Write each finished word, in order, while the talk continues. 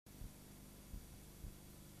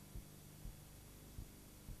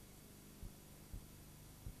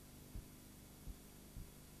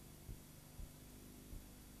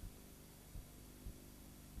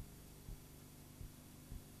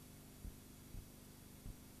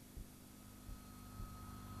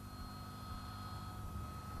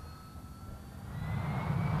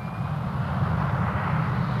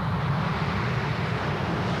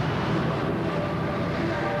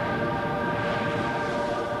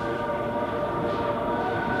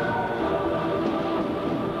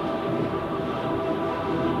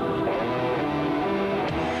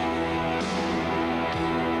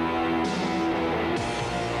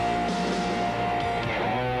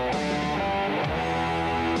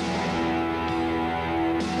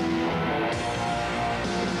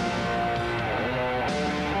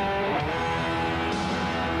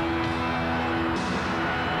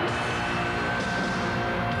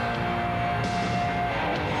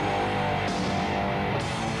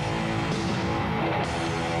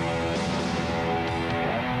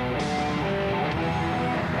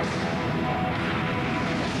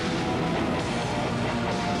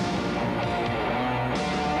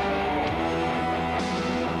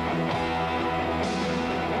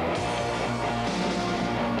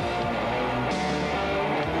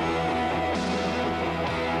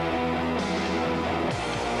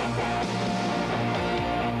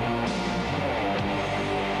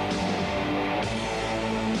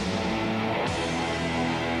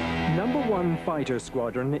No1 Fighter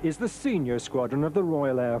Squadron is the senior squadron of the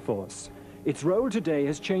Royal Air Force. Its role today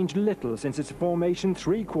has changed little since its formation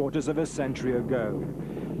 3/4 of a century ago.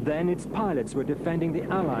 Then its pilots were defending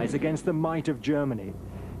the Allies against the might of Germany.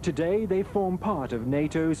 Today they form part of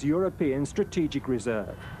NATO's European Strategic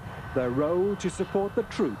Reserve. Their role to support the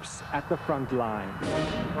troops at the front line.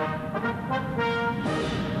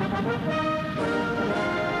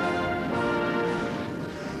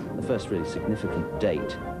 The first really significant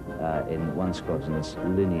date in one squadron's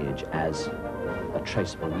lineage as a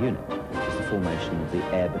traceable unit was the formation of the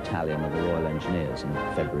Air Battalion of the Royal Engineers in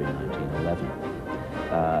February 1911.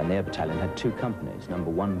 And the Air Battalion had two companies.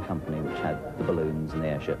 Number 1 company, which had the balloons and the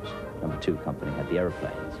airships. Number 2 company had the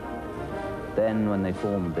aeroplanes. Then, when they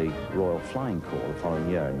formed the Royal Flying Corps the following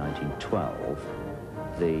year in 1912,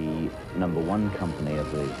 the number 1 company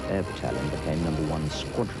of the Air Battalion became number 1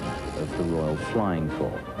 Squadron of the Royal Flying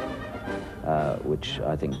Corps, which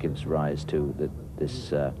I think gives rise to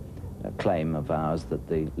this claim of ours that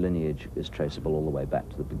the lineage is traceable all the way back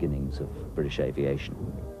to the beginnings of British aviation.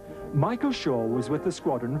 Michael Shaw was with the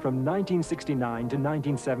squadron from 1969 to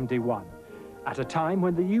 1971, at a time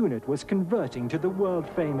when the unit was converting to the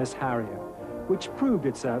world-famous Harrier, which proved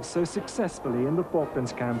itself so successfully in the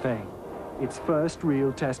Falklands campaign, its first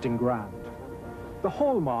real testing ground. The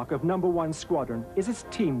hallmark of No1 Squadron is its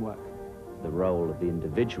teamwork. The role of the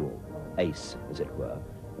individual ace, as it were,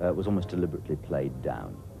 was almost deliberately played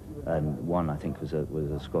down. And one, I think, was a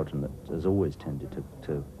squadron that has always tended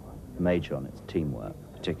to major on its teamwork,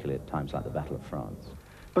 particularly at times like the Battle of France.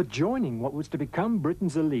 But joining what was to become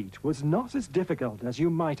Britain's elite was not as difficult as you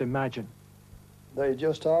might imagine. They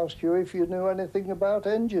just asked you if you knew anything about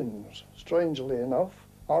engines. Strangely enough,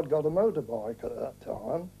 I'd got a motorbike at that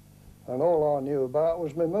time, and all I knew about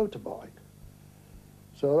was my motorbike.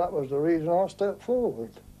 So that was the reason I stepped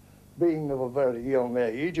forward, being of a very young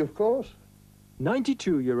age, of course.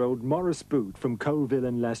 92-year-old Maurice Boot from Colville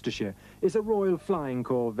in Leicestershire is a Royal Flying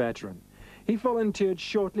Corps veteran. He volunteered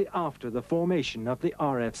shortly after the formation of the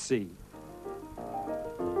RFC.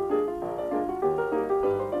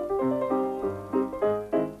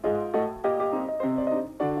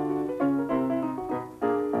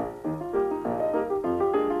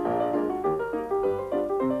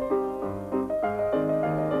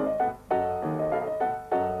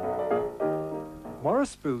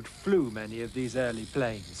 Maurice Boot flew many of these early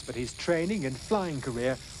planes, but his training and flying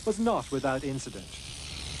career was not without incident.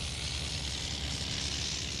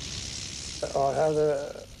 I had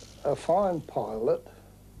a fine pilot,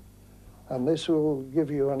 and this will give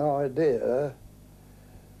you an idea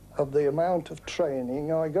of the amount of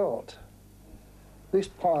training I got. This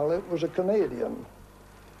pilot was a Canadian,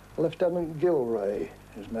 Lieutenant Gilray,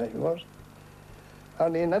 his name was,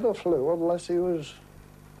 and he never flew unless he was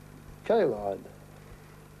K-line.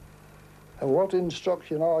 And what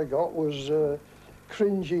instruction I got was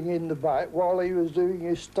cringing in the back while he was doing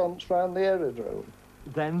his stunts round the aerodrome.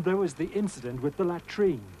 Then there was the incident with the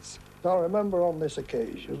latrines. I remember on this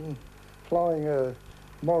occasion, flying a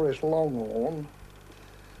Morris Longhorn,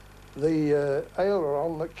 the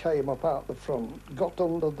aileron that came up out the front got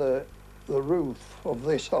under the roof of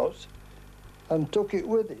this hut and took it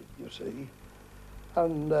with it, you see.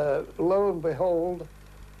 And lo and behold,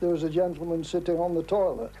 there was a gentleman sitting on the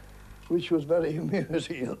toilet, which was very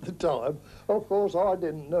amusing at the time. Of course, I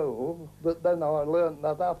didn't know, but then I learnt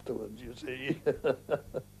that afterwards, you see.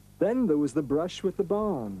 Then there was the brush with the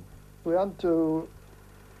barn. We had to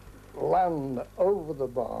land over the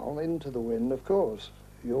barn into the wind, of course.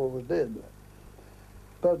 You always did.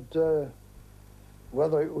 But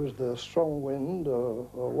whether it was the strong wind or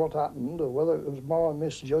what happened, or whether it was my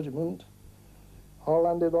misjudgment, I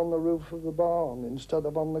landed on the roof of the barn instead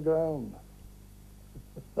of on the ground.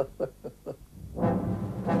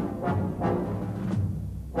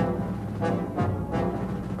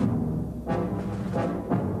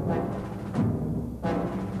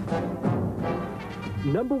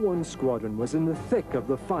 No1 Squadron was in the thick of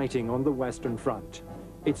the fighting on the Western Front.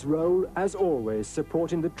 Its role, as always,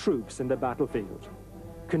 supporting the troops in the battlefield.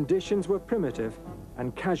 Conditions were primitive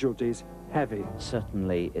and casualties heavy.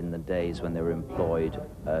 Certainly in the days when they were employed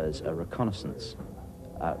as a reconnaissance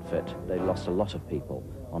outfit, they lost a lot of people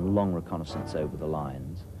on long reconnaissance over the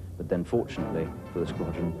lines. But then fortunately for the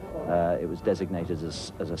squadron, it was designated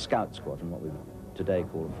as a scout squadron, what we today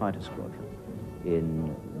call a fighter squadron,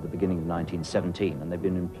 in the beginning of 1917, and they've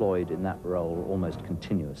been employed in that role almost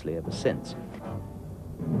continuously ever since.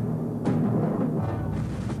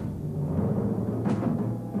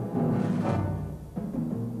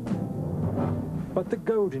 But the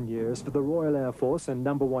golden years for the Royal Air Force and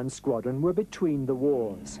No1 Squadron were between the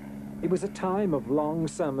wars. It was a time of long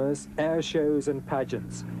summers, air shows and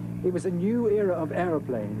pageants. It was a new era of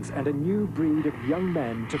aeroplanes and a new breed of young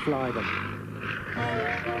men to fly them.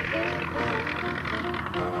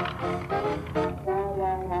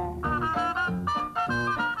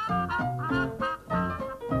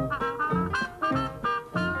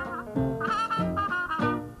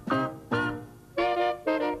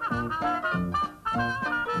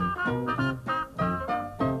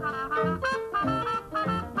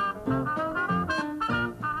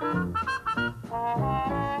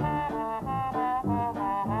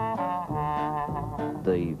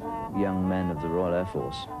 The young men of the Royal Air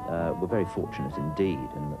Force were very fortunate indeed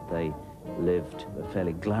in that they lived a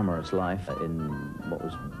fairly glamorous life in what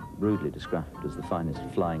was rudely described as the finest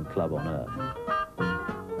flying club on earth.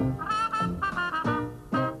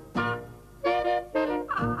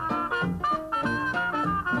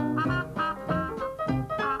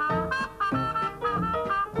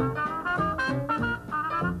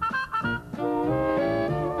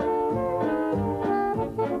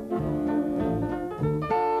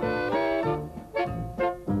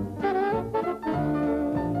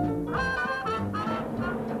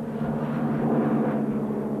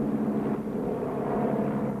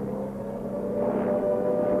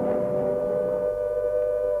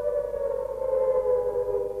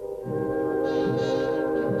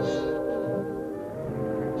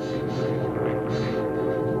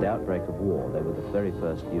 Of war, they were the very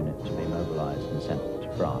first unit to be mobilized and sent to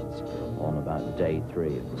France on about day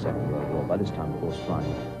 3 of the Second World War. By this time, of course,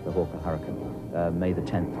 flying the Hawker Hurricane. May the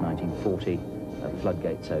 10th, 1940,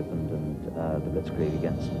 floodgates opened and the blitzkrieg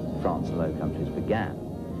against France and the Low Countries began.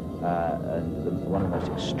 One of the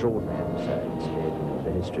most extraordinary episodes in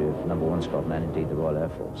the history of No. 1 Squadron and indeed the Royal Air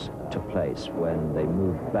Force took place when they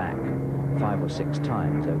moved back 5 or 6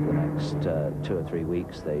 times over the next 2 or 3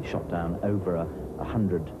 weeks. They shot down over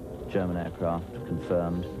 100 German aircraft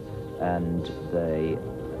confirmed, and they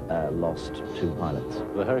lost 2 pilots.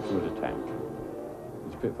 The Hurricane was a tank.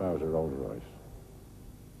 The Spitfire was a Rolls Royce,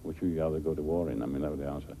 which we either go to war in. I mean, that was the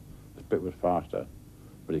answer. The Spit was faster,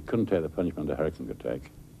 but it couldn't take the punishment the Hurricane could take.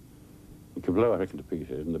 It could blow a Hurricane to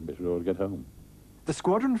pieces, and the bits would all get home. The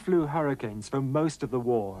squadron flew Hurricanes for most of the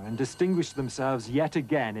war and distinguished themselves yet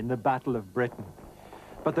again in the Battle of Britain.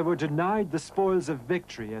 But they were denied the spoils of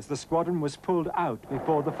victory as the squadron was pulled out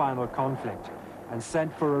before the final conflict and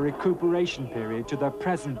sent for a recuperation period to their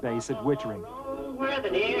present base at Wittering. Where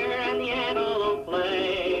the deer and the antelope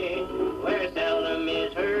play, where seldom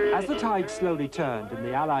is heard. As the tide slowly turned and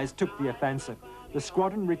the Allies took the offensive, the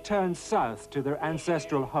squadron returned south to their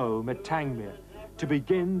ancestral home at Tangmere to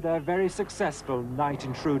begin their very successful night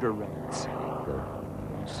intruder raids.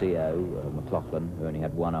 The CO, McLaughlin, who only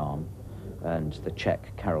had 1 arm, and the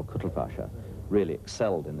Czech Karel Kutlpascha really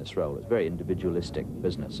excelled in this role. It's a very individualistic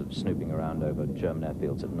business of snooping around over German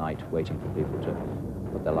airfields at night, waiting for people to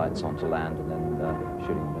put their lights on to land and then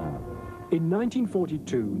shooting them down. In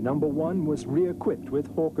 1942, No. 1 was re-equipped with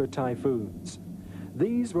Hawker Typhoons.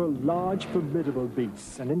 These were large, formidable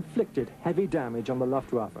beasts and inflicted heavy damage on the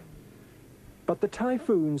Luftwaffe. But the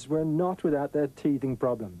Typhoons were not without their teething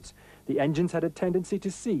problems. The engines had a tendency to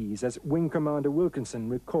seize, as Wing Commander Wilkinson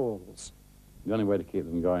recalls. The only way to keep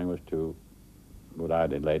them going was to, what I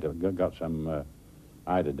did later, got some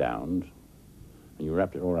eider-downs, and you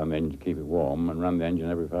wrapped it all around the engine to keep it warm, and run the engine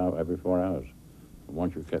every 4 hours. And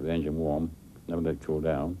once you kept the engine warm, never let it cool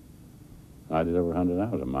down. I did over 100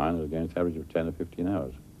 hours of mine against an average of 10 or 15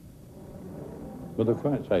 hours. But they're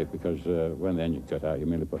quite safe because when the engine cut out, you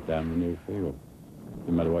merely put down the new fuel.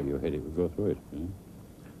 No matter what you hit, it would go through it. You know?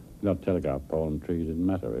 Not telegraph pole and trees didn't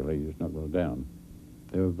matter, really. You just knocked those down.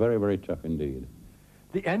 They were very, very tough indeed.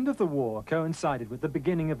 The end of the war coincided with the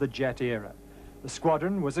beginning of the jet era. The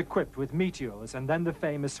squadron was equipped with Meteors and then the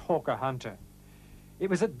famous Hawker Hunter. It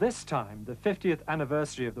was at this time, the 50th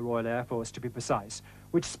anniversary of the Royal Air Force to be precise,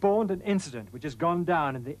 which spawned an incident which has gone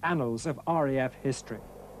down in the annals of RAF history.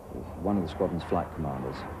 One of the squadron's flight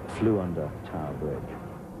commanders flew under Tower Bridge.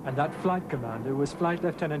 And that flight commander was Flight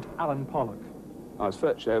Lieutenant Alan Pollock. I was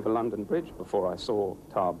virtually over London Bridge before I saw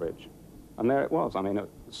Tower Bridge. And there it was. I mean, it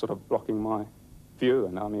was sort of blocking my view.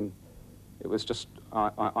 And I mean, it was just,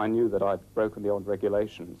 I knew that I'd broken the old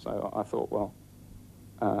regulation. So I thought, well,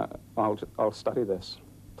 I'll study this.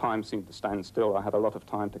 Time seemed to stand still. I had a lot of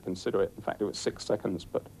time to consider it. In fact, it was 6 seconds,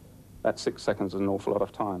 but that 6 seconds is an awful lot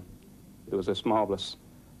of time. It was this marvelous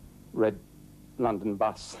red London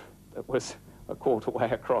bus that was a quarter way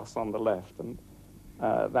across on the left. And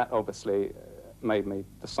that obviously made me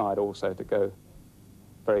decide also to go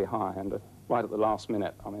very high. And right at the last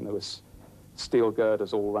minute, I mean, there was steel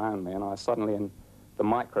girders all around me, and I suddenly, in the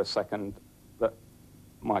microsecond that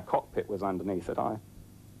my cockpit was underneath it, I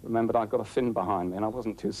remembered I'd got a fin behind me, and I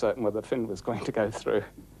wasn't too certain whether the fin was going to go through.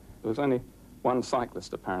 There was only one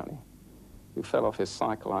cyclist, apparently, who fell off his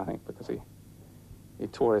cycle, I think, because he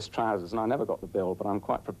tore his trousers, and I never got the bill, but I'm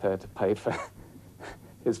quite prepared to pay for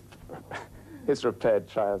his repaired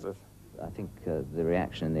trousers. I think the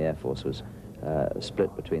reaction in the Air Force was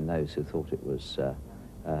split between those who thought it was a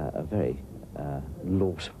very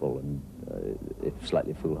laudable and if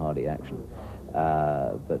slightly foolhardy action,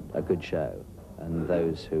 but a good show, and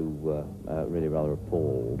those who were really rather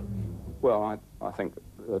appalled. Well, I think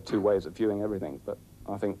there are two ways of viewing everything, but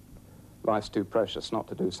I think life's too precious not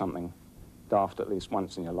to do something daft at least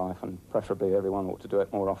once in your life, and preferably everyone ought to do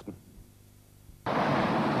it more often.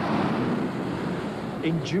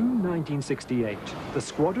 In June 1968, the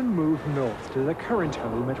squadron moved north to their current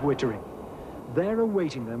home at Wittering. There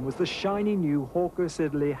awaiting them was the shiny new Hawker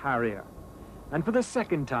Siddeley Harrier. And for the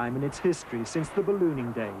second time in its history since the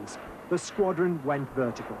ballooning days, the squadron went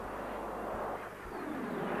vertical.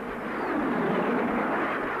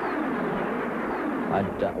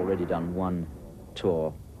 I'd already done one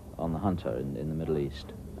tour on the Hunter in the Middle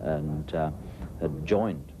East, and had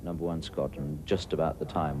joined No1 Squadron just about the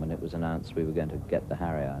time when it was announced we were going to get the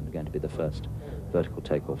Harrier and going to be the first vertical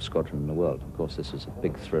takeoff squadron in the world. Of course, this was a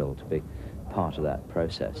big thrill to be part of that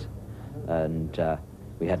process. And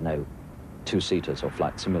we had no two-seaters or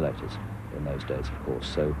flight simulators in those days, of course,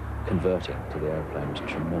 so converting to the aeroplane was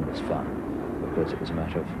tremendous fun, because it was a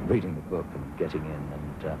matter of reading the book and getting in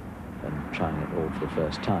and trying it all for the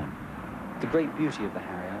first time. The great beauty of the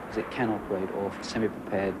Harrier is it can operate off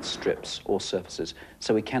semi-prepared strips or surfaces.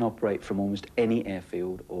 So we can operate from almost any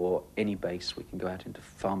airfield or any base. We can go out into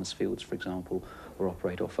farmers' fields, for example, or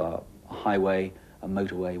operate off a highway, a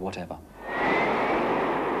motorway, whatever.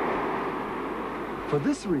 For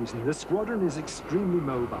this reason, the squadron is extremely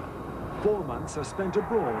mobile. 4 months are spent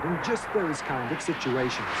abroad in just those kind of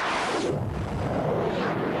situations.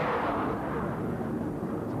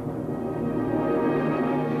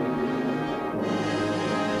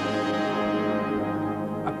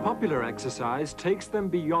 A popular exercise takes them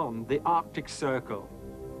beyond the Arctic Circle.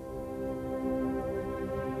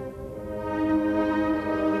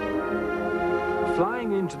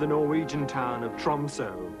 Flying into the Norwegian town of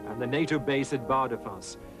Tromsø and the NATO base at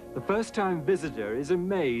Bardufoss, the first-time visitor is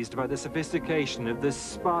amazed by the sophistication of this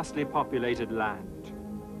sparsely populated land.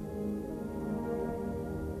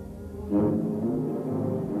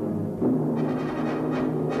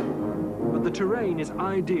 But the terrain is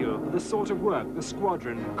ideal for the sort of work the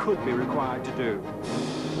squadron could be required to do.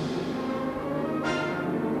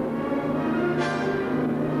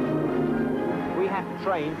 We have to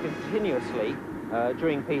train continuously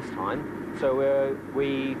during peacetime, so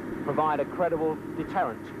we provide a credible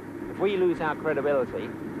deterrent. If we lose our credibility,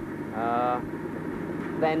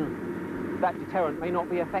 then that deterrent may not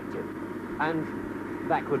be effective, and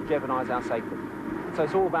that could jeopardize our safety. So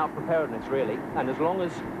it's all about preparedness, really, and as long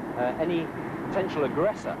as any potential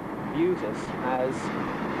aggressor views us as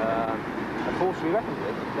a force to be reckoned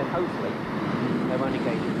with, then hopefully they won't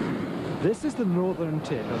engage us. This is the northern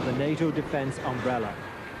tip of the NATO defense umbrella.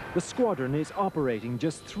 The squadron is operating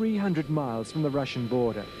just 300 miles from the Russian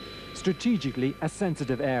border, strategically a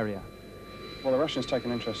sensitive area. Well, the Russians take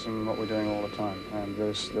an interest in what we're doing all the time, and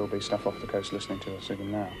there'll be stuff off the coast listening to us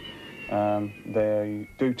even now. They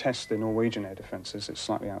do test the Norwegian air defences. It's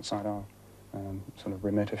slightly outside our sort of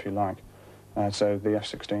remit, if you like. So the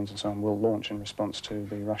F-16s and so on will launch in response to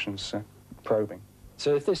the Russians probing.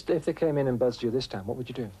 So if they came in and buzzed you this time, what would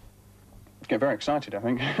you do? Get very excited, I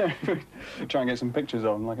think. Try and get some pictures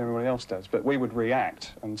of them like everybody else does. But we would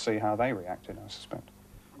react and see how they reacted, I suspect.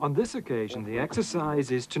 On this occasion, the exercise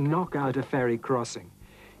is to knock out a ferry crossing.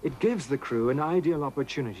 It gives the crew an ideal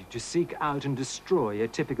opportunity to seek out and destroy a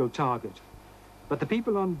typical target. But the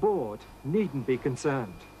people on board needn't be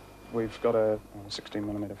concerned. We've got a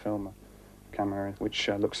 16mm film camera which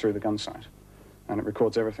looks through the gun sight, and it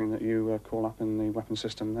records everything that you call up in the weapon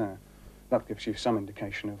system there. That gives you some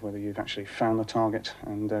indication of whether you've actually found the target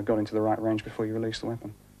and got into the right range before you release the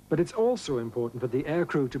weapon. But it's also important for the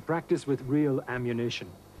aircrew to practice with real ammunition.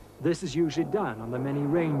 This is usually done on the many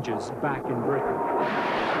ranges back in Britain.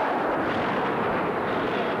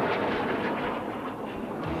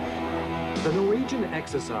 The Norwegian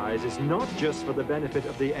exercise is not just for the benefit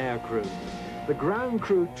of the aircrew. The ground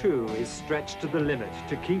crew, too, is stretched to the limit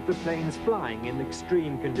to keep the planes flying in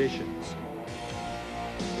extreme conditions.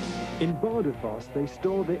 In Bardufoss, they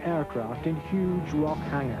store the aircraft in huge rock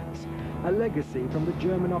hangars, a legacy from the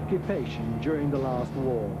German occupation during the last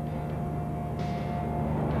war.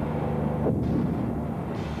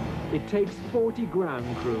 It takes 40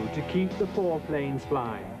 ground crew to keep the 4 planes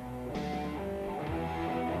flying.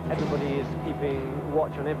 Everybody is keeping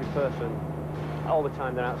watch on every person all the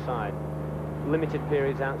time they're outside. Limited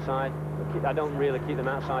periods outside. I don't really keep them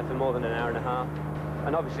outside for more than an hour and a half.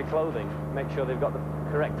 And obviously clothing, make sure they've got the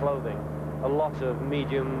correct clothing. A lot of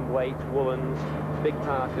medium weight woolens, big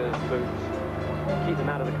parkas, boots. Keep them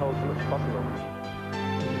out of the cold as much as possible.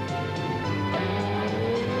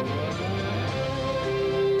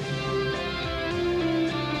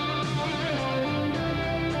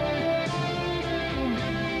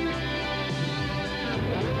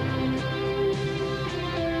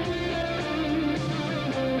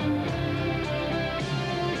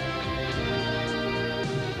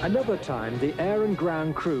 Another time, the air and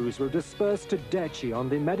ground crews were dispersed to Decce on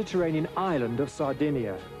the Mediterranean island of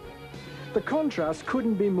Sardinia. The contrast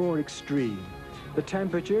couldn't be more extreme. The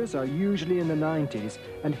temperatures are usually in the 90s,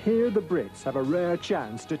 and here the Brits have a rare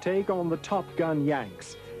chance to take on the Top Gun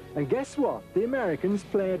Yanks. And guess what? The Americans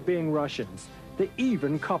play at being Russians. They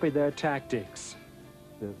even copy their tactics.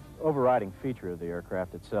 The overriding feature of the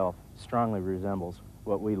aircraft itself strongly resembles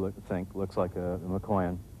what we think looks like a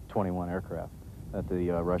Mikoyan 21 aircraft that the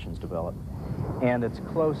Russians developed. And it's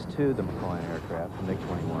close to the Mikoyan aircraft, the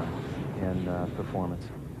MiG-21, in performance.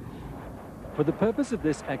 For the purpose of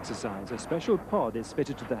this exercise, a special pod is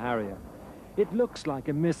fitted to the Harrier. It looks like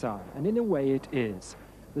a missile, and in a way it is.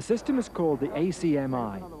 The system is called the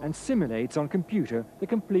ACMI and simulates on computer the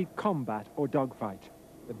complete combat or dogfight.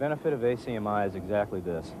 The benefit of ACMI is exactly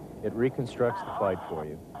this. It reconstructs the fight for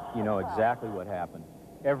you. You know exactly what happened.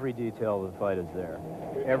 Every detail of the fight is there.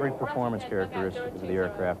 Every performance characteristic of the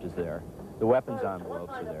aircraft is there. The weapons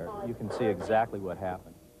envelopes are there. You can see exactly what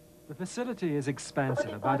happened. The facility is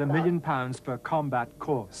expensive, about £1 million per combat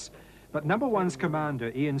course. But No. 1's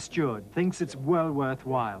commander, Ian Stewart, thinks it's well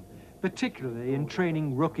worthwhile, particularly in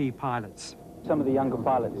training rookie pilots. Some of the younger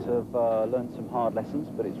pilots have learned some hard lessons,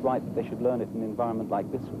 but it's right that they should learn it in an environment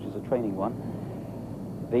like this, which is a training one.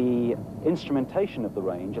 The instrumentation of the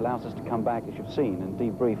range allows us to come back, as you've seen, and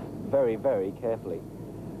debrief very, very carefully.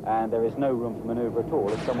 And there is no room for manoeuvre at all.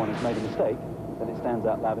 If someone has made a mistake, then it stands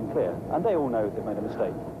out loud and clear. And they all know they've made a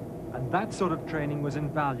mistake. And that sort of training was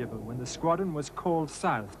invaluable when the squadron was called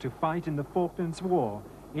south to fight in the Falklands War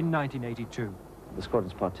in 1982. The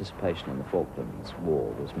squadron's participation in the Falklands War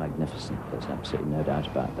was magnificent. There's absolutely no doubt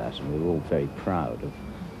about that. And we were all very proud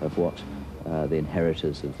of what the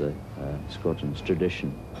inheritors of the squadron's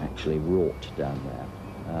tradition actually wrought down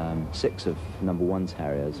there. 6 of No. 1's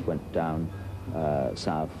Harriers went down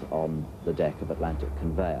south on the deck of Atlantic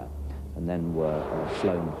Conveyor and then were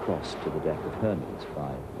flown across to the deck of Hermes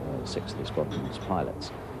by 6 of the squadron's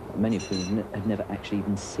pilots, many of whom had never actually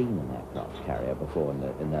even seen an aircraft carrier before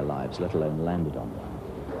in their lives, let alone landed on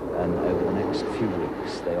one. And over the next few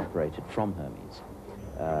weeks, they operated from Hermes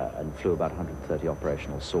and flew about 130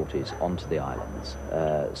 operational sorties onto the islands,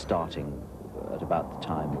 starting at about the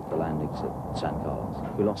time of the landings at San Carlos.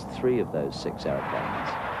 We lost 3 of those 6 airplanes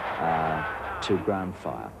to ground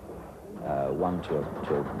fire, 1 to a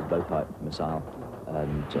blowpipe missile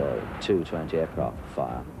and 2 to anti-aircraft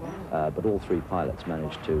fire. But all 3 pilots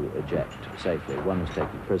managed to eject safely. 1 was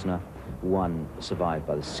taken prisoner, 1 survived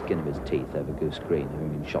by the skin of his teeth over Goose Green, having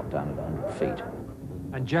been shot down at 100 feet.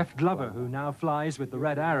 And Jeff Glover, who now flies with the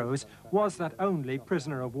Red Arrows, was that only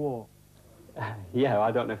prisoner of war. Yeah,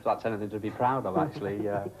 I don't know if that's anything to be proud of, actually,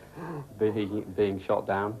 being shot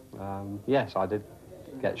down. Yes, I did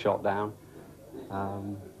get shot down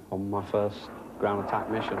on my first ground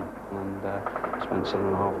attack mission and spent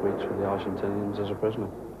 7.5 weeks with the Argentinians as a prisoner.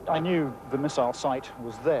 I knew the missile site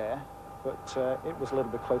was there, but it was a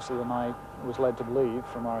little bit closer than I was led to believe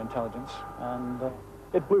from our intelligence, and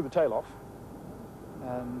it blew the tail off.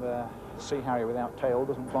 And Sea Harrier without tail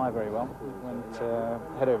doesn't fly very well. It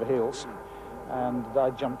went head over heels, and I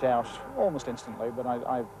jumped out almost instantly, but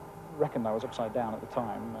I reckoned I was upside down at the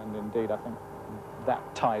time, and indeed I think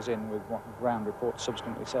that ties in with what ground reports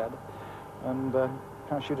subsequently said, and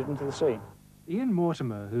parachuted into the sea. Ian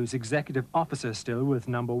Mortimer, who's executive officer still with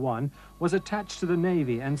No. 1, was attached to the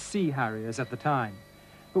Navy and Sea Harriers at the time.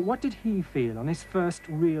 But what did he feel on his first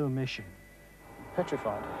real mission?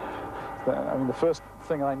 Petrified. I mean, the first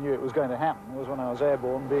thing I knew it was going to happen was when I was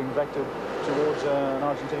airborne, being vectored towards an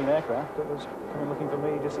Argentinian aircraft that was coming looking for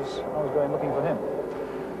me just as I was going looking for him.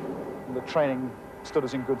 And the training stood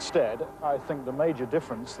us in good stead. I think the major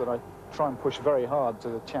difference that I try and push very hard to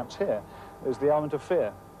the chaps here is the element of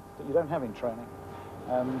fear that you don't have in training.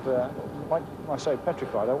 And like I say,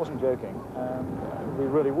 petrified, I wasn't joking. We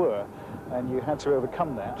really were. And you had to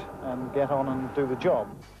overcome that and get on and do the job.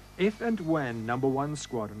 If and when No. 1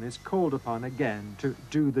 Squadron is called upon again to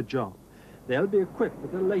do the job, they'll be equipped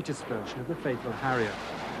with the latest version of the faithful Harrier,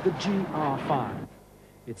 the GR5.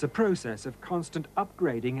 It's a process of constant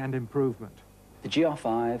upgrading and improvement. The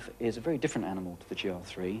GR5 is a very different animal to the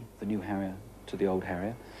GR3, the new Harrier to the old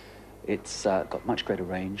Harrier. It's got much greater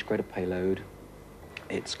range, greater payload,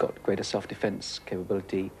 it's got greater self-defense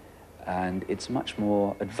capability, and it's a much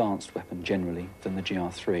more advanced weapon generally than the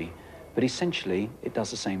GR3. But essentially, it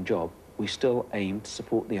does the same job. We still aim to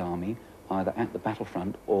support the army either at the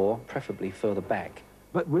battlefront or preferably further back.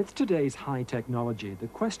 But with today's high technology, the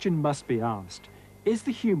question must be asked, is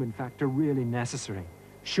the human factor really necessary?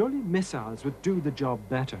 Surely missiles would do the job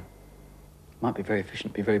better. Might be very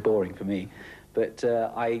efficient, be very boring for me, but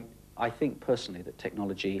I think personally that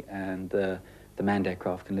technology and the manned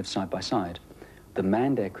aircraft can live side by side. The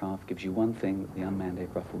manned aircraft gives you one thing that the unmanned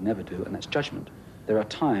aircraft will never do, and that's judgment. There are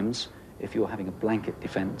times, if you're having a blanket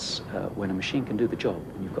defense, when a machine can do the job,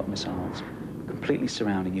 and you've got missiles completely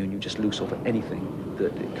surrounding you, and you just loose off at anything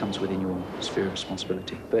that it comes within your sphere of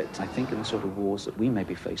responsibility. But I think in the sort of wars that we may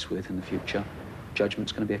be faced with in the future,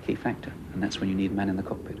 judgment's going to be a key factor, and that's when you need a man in the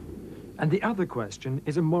cockpit. And the other question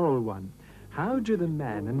is a moral one. How do the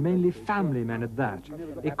men, and mainly family men at that,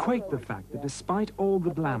 equate the fact that despite all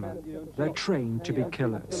the glamour, they're trained to be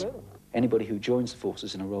killers? Anybody who joins the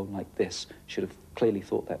forces in a role like this should have clearly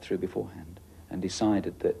thought that through beforehand and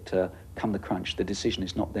decided that come the crunch, the decision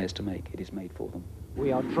is not theirs to make, it is made for them.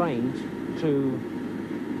 We are trained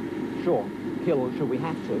to, sure, kill should we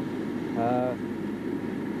have to,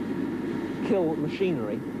 kill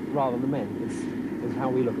machinery rather than men, is how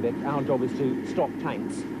we look at it. Our job is to stop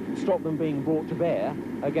tanks, stop them being brought to bear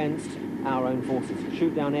against our own forces,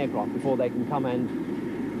 shoot down aircraft before they can come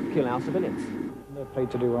and kill our civilians. They're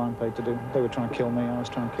paid to do what I'm paid to do. They were trying to kill me, I was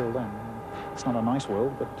trying to kill them. It's not a nice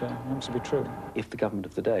world, but it happens to be true. If the government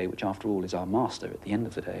of the day, which after all is our master at the end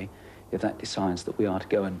of the day, if that decides that we are to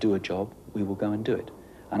go and do a job, we will go and do it.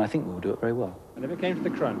 And I think we will do it very well. And if it came to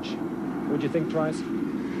the crunch, would you think twice?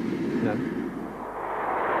 No.